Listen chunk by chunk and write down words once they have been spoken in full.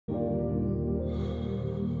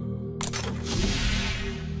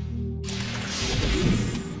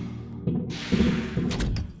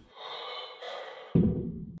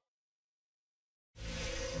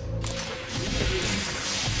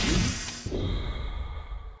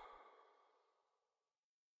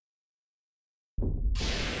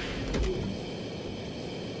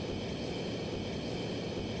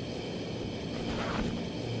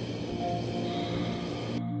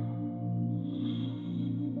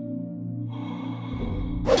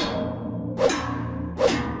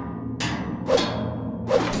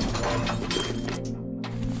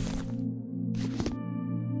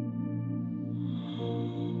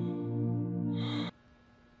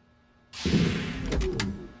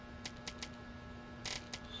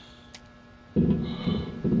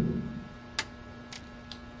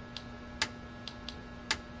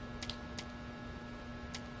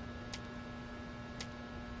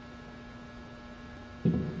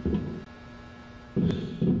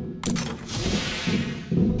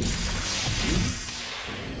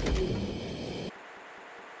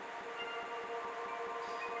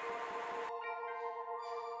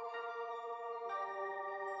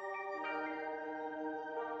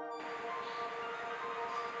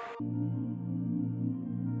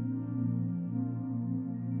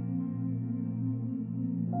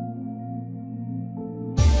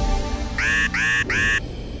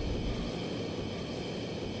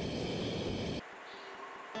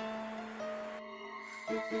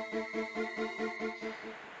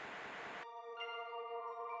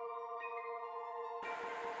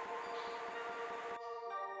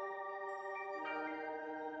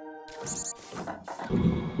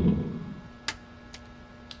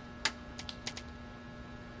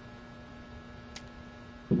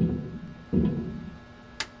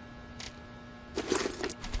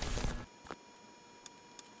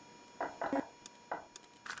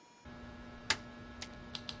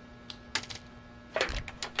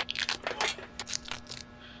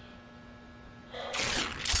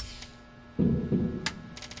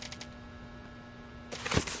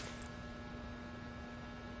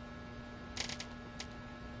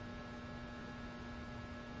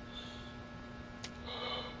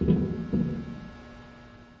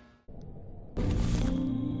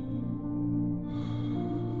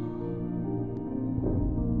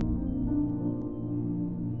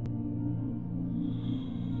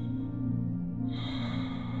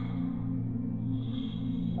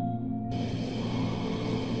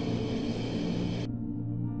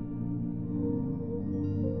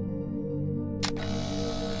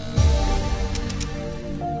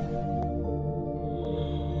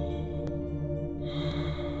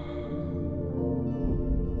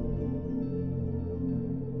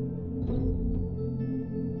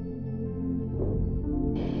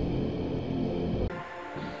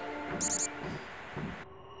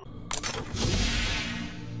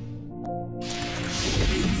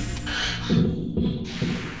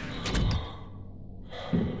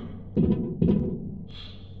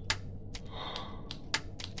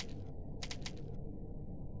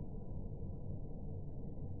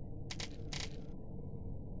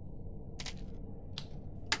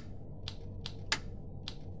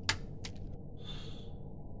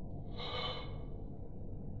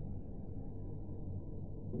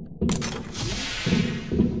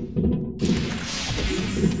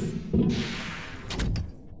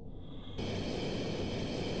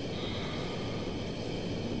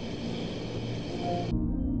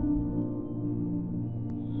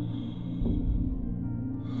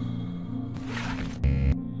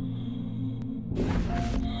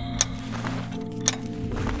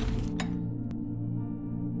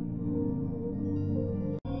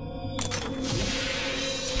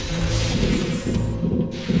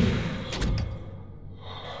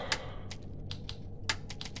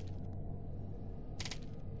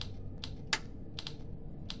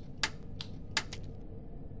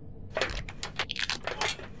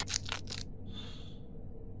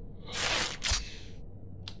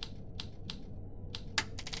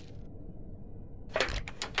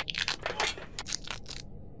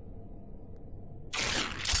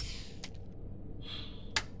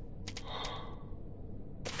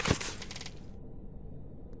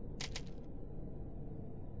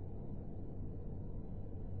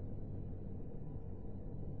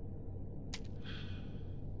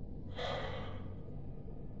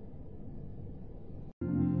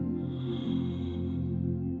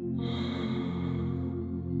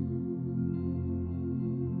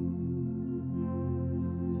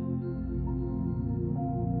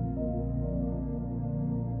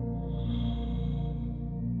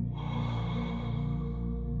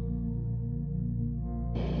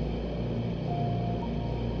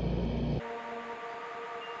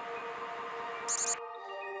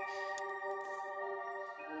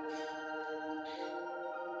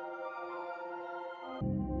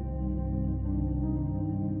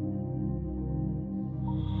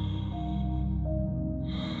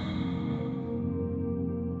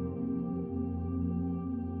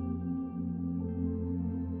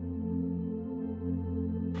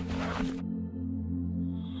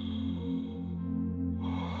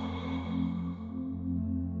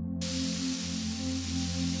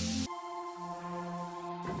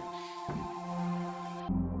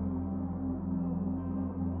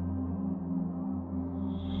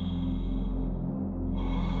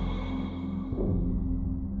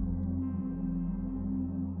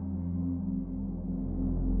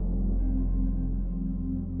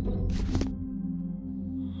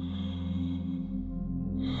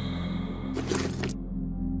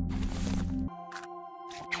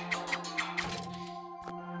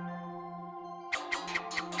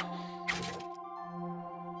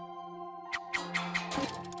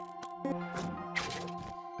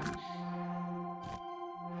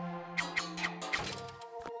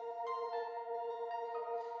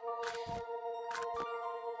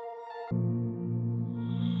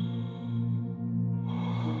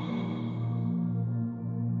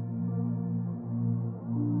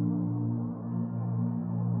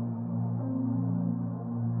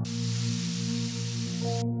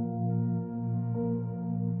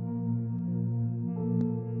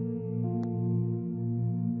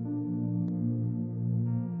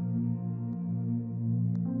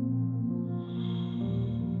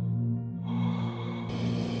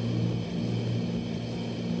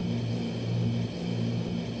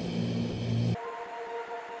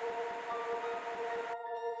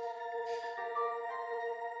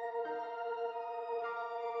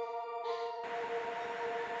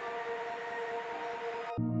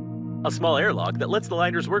a small airlock that lets the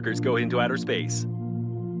liner's workers go into outer space.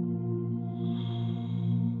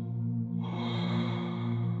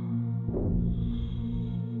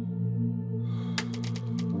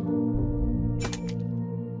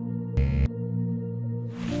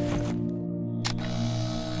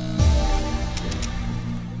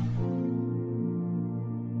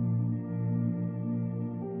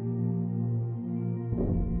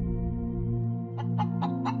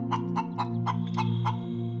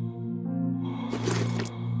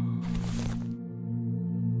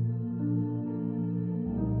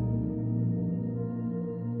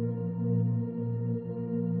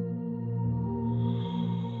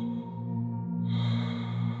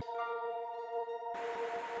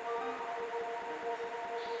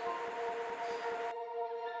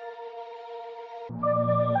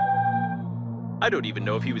 I don't even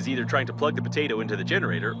know if he was either trying to plug the potato into the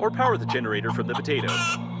generator or power the generator from the potato.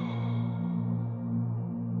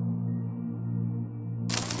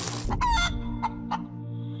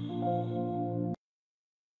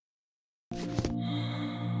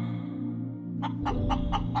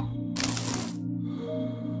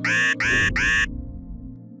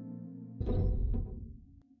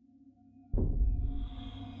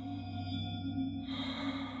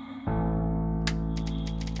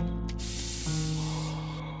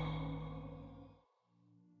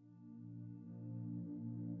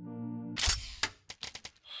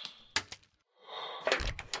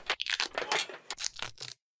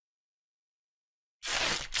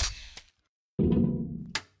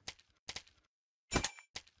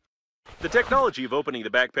 The technology of opening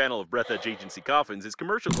the back panel of Breathedge Agency coffins is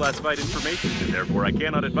commercial classified information, and therefore I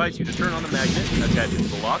cannot advise you to turn on the magnet, attach it to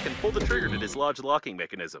the lock, and pull the trigger to dislodge the locking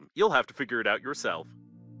mechanism. You'll have to figure it out yourself.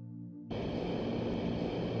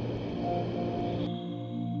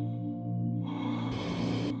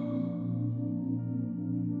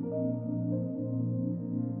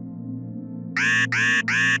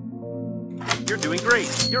 You're doing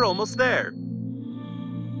great! You're almost there!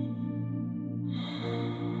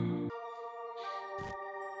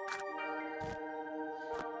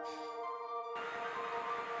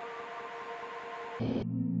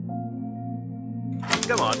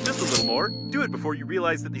 Come on, just a little more. Do it before you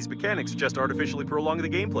realize that these mechanics just artificially prolong the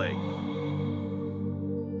gameplay.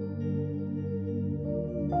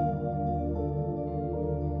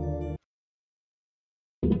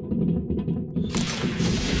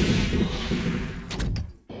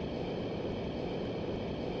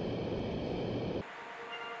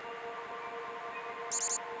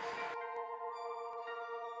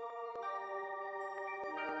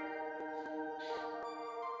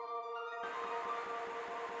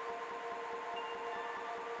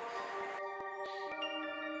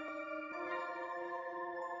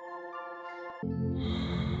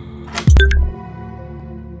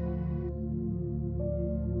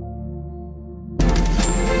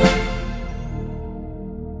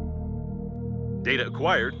 Data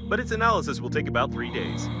acquired, but its analysis will take about 3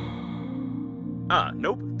 days. Ah,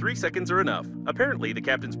 nope, 3 seconds are enough. Apparently, the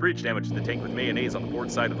captain's bridge damaged the tank with mayonnaise on the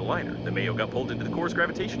port side of the liner. The mayo got pulled into the core's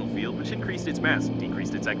gravitational field, which increased its mass and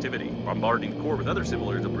decreased its activity. Bombarding the core with other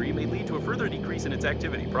similar debris may lead to a further decrease in its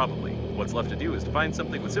activity, probably. What's left to do is to find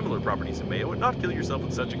something with similar properties to mayo and not kill yourself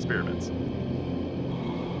with such experiments.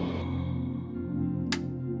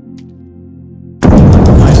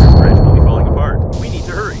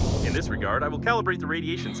 In this regard, I will calibrate the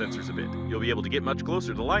radiation sensors a bit. You'll be able to get much closer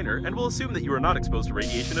to the liner, and we'll assume that you are not exposed to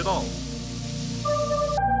radiation at all.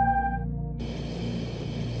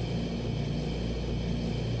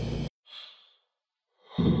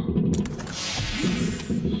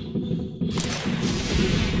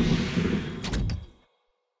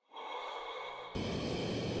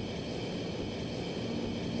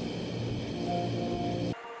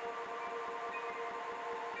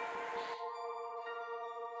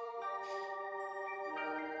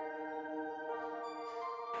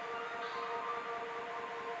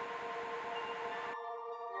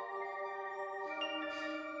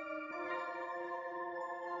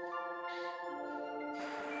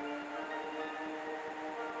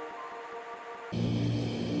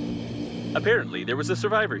 Apparently, there was a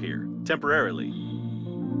survivor here, temporarily.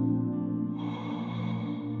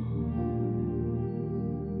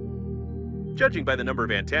 Judging by the number of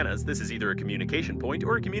antennas, this is either a communication point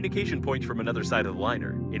or a communication point from another side of the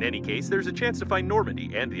liner. In any case, there's a chance to find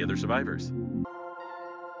Normandy and the other survivors.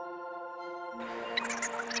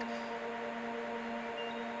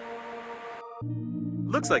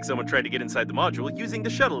 Looks like someone tried to get inside the module using the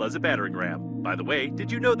shuttle as a battering ram. By the way,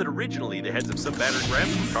 did you know that originally the heads of some battering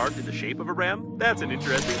rams were carved in the shape of a ram? That's an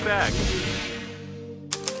interesting fact.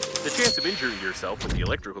 The chance of injuring yourself with the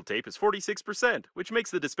electrical tape is 46%, which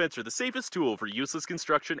makes the dispenser the safest tool for useless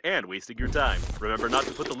construction and wasting your time. Remember not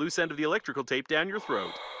to put the loose end of the electrical tape down your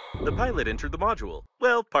throat. The pilot entered the module.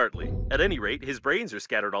 Well, partly. At any rate, his brains are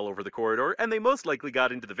scattered all over the corridor, and they most likely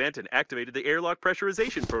got into the vent and activated the airlock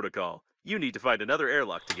pressurization protocol. You need to find another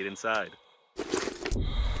airlock to get inside.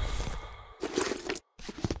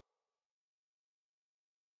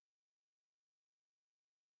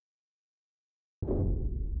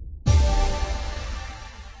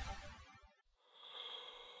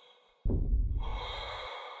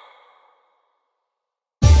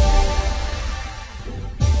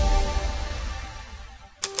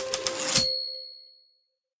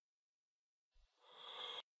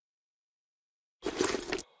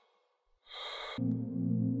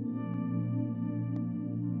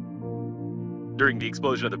 During the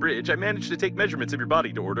explosion of the bridge, I managed to take measurements of your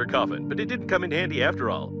body to order a coffin, but it didn't come in handy after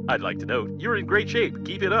all. I'd like to note, you're in great shape.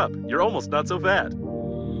 Keep it up. You're almost not so fat.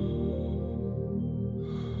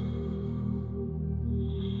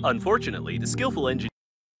 Unfortunately, the skillful engineer...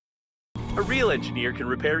 A real engineer can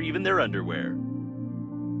repair even their underwear.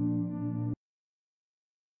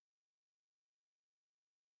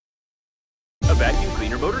 A vacuum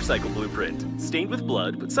cleaner motorcycle blueprint. Stained with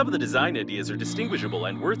blood, but some of the design ideas are distinguishable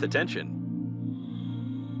and worth attention.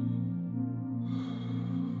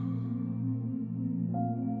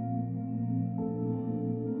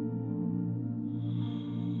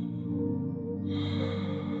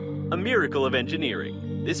 A miracle of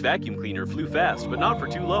engineering. This vacuum cleaner flew fast, but not for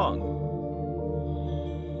too long.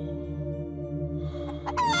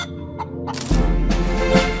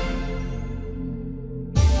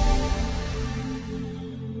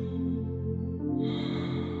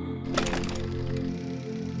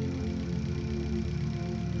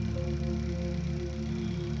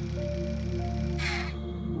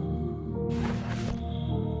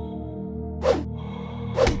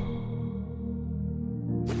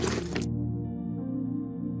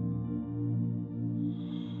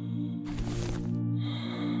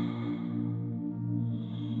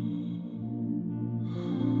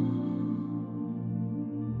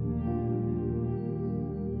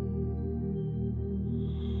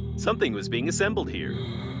 Something was being assembled here.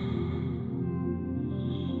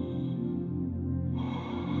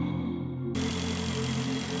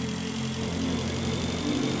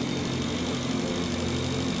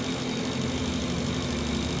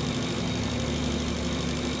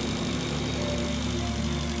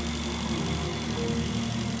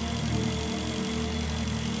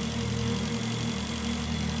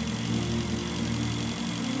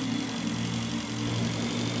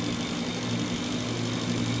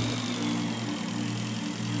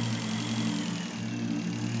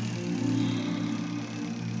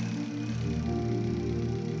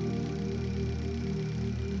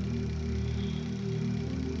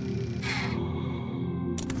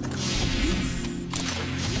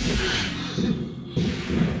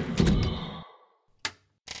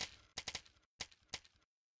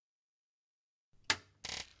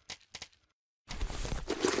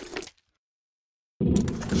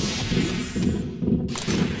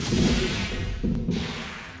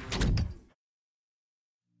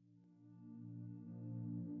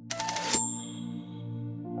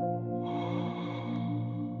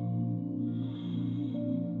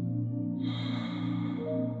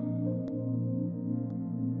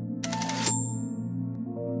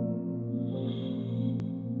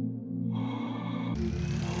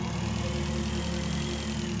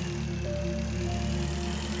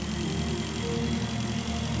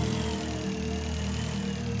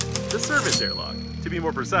 The service airlock. To be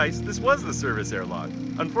more precise, this was the service airlock.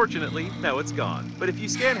 Unfortunately, now it's gone. But if you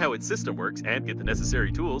scan how its system works and get the necessary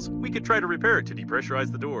tools, we could try to repair it to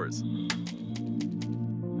depressurize the doors.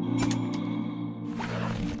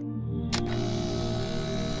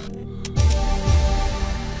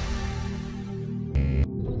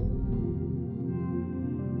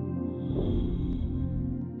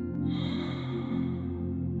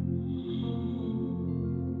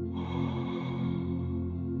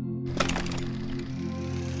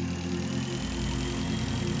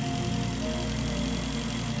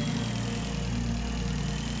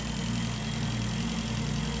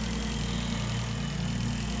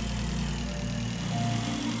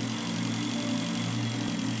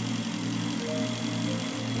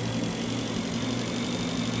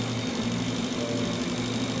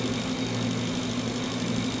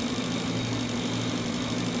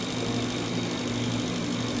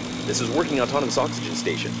 This is working autonomous oxygen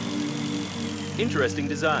station. Interesting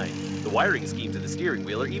design. The wiring schemes of the steering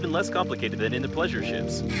wheel are even less complicated than in the pleasure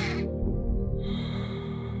ships.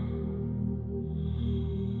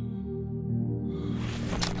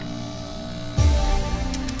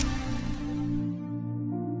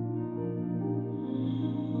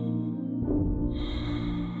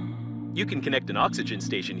 You can connect an oxygen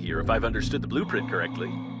station here if I've understood the blueprint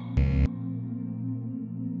correctly.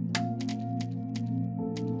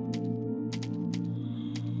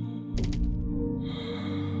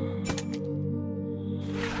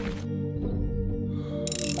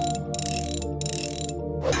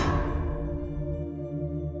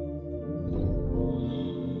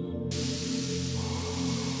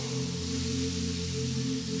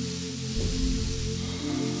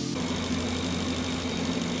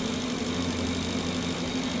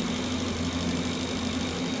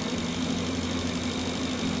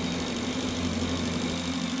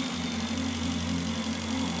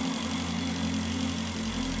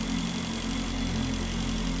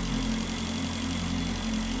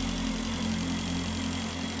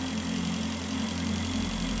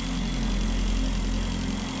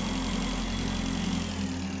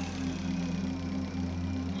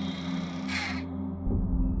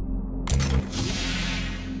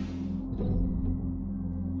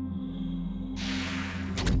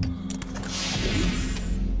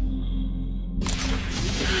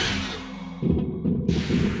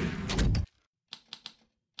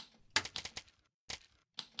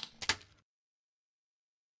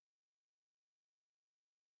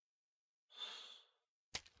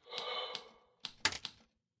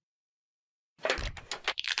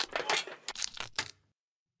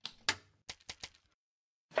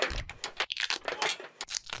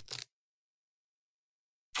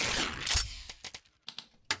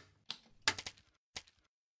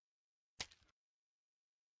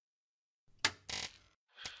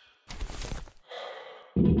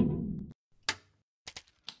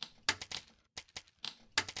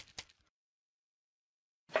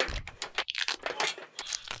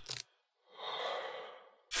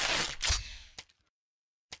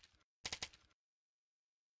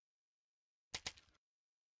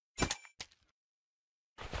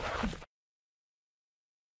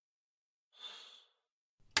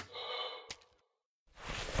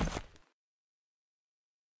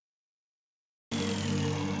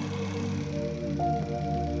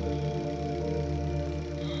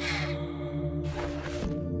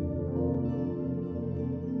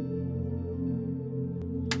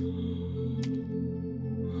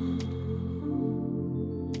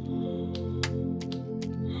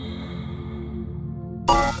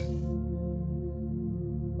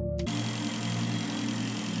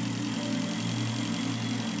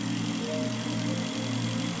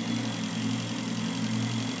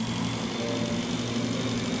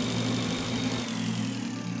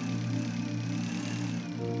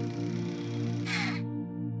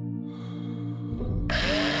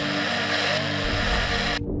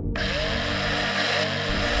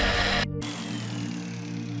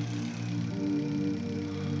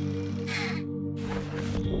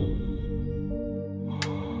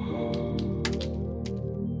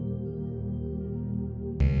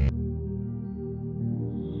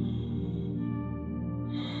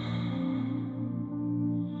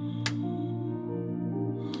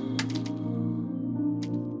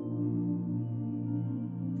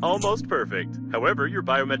 Almost perfect. However, your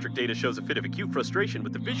biometric data shows a fit of acute frustration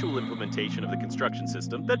with the visual implementation of the construction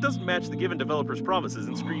system that doesn't match the given developer's promises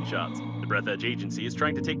and screenshots. The Breathedge agency is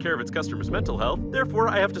trying to take care of its customers' mental health, therefore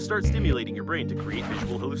I have to start stimulating your brain to create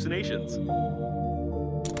visual hallucinations.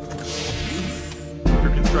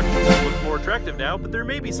 Your construction system looks more attractive now, but there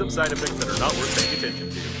may be some side effects that are not worth paying attention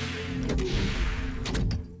to.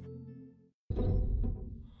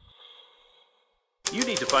 You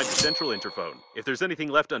need to find the central interphone. If there's anything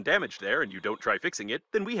left undamaged there and you don't try fixing it,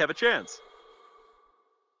 then we have a chance.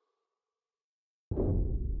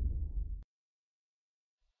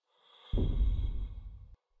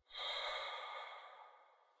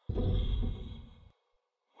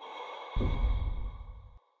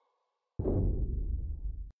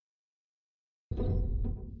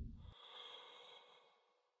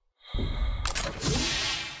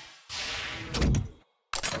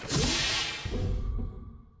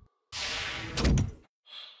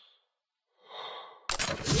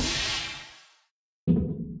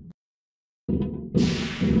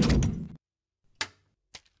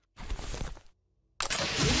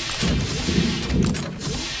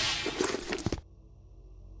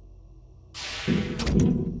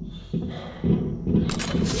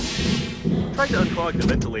 Try to unclog the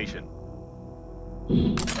ventilation.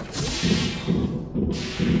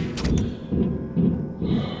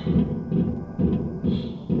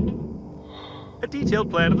 A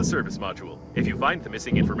detailed plan of the service module. If you find the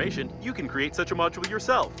missing information, you can create such a module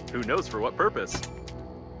yourself. Who knows for what purpose?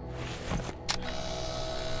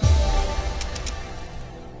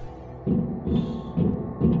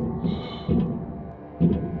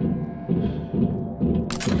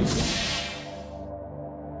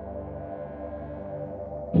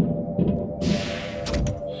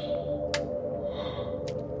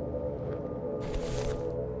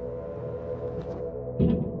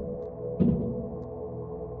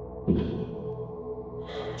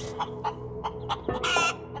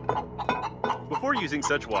 Before using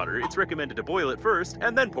such water, it's recommended to boil it first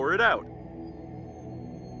and then pour it out.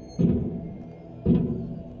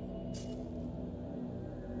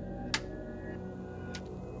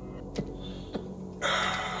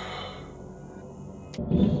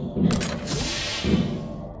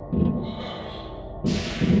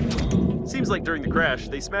 Seems like during the crash,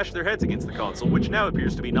 they smashed their heads against the console, which now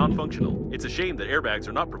appears to be non-functional. It's a shame that airbags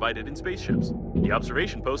are not provided in spaceships. The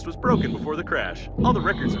observation post was broken before the crash. All the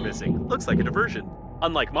records are missing. Looks like a diversion.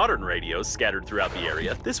 Unlike modern radios scattered throughout the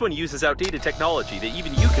area, this one uses outdated technology that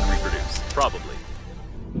even you can reproduce, probably.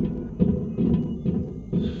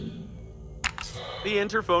 The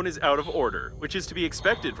interphone is out of order, which is to be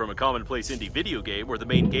expected from a commonplace indie video game where the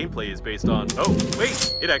main gameplay is based on, oh,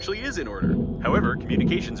 wait, it actually is in order. However,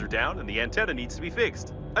 communications are down and the antenna needs to be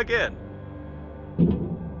fixed. Again.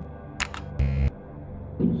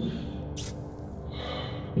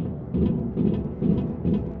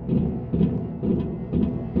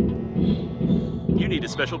 You need a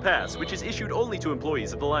special pass, which is issued only to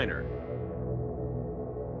employees of the liner.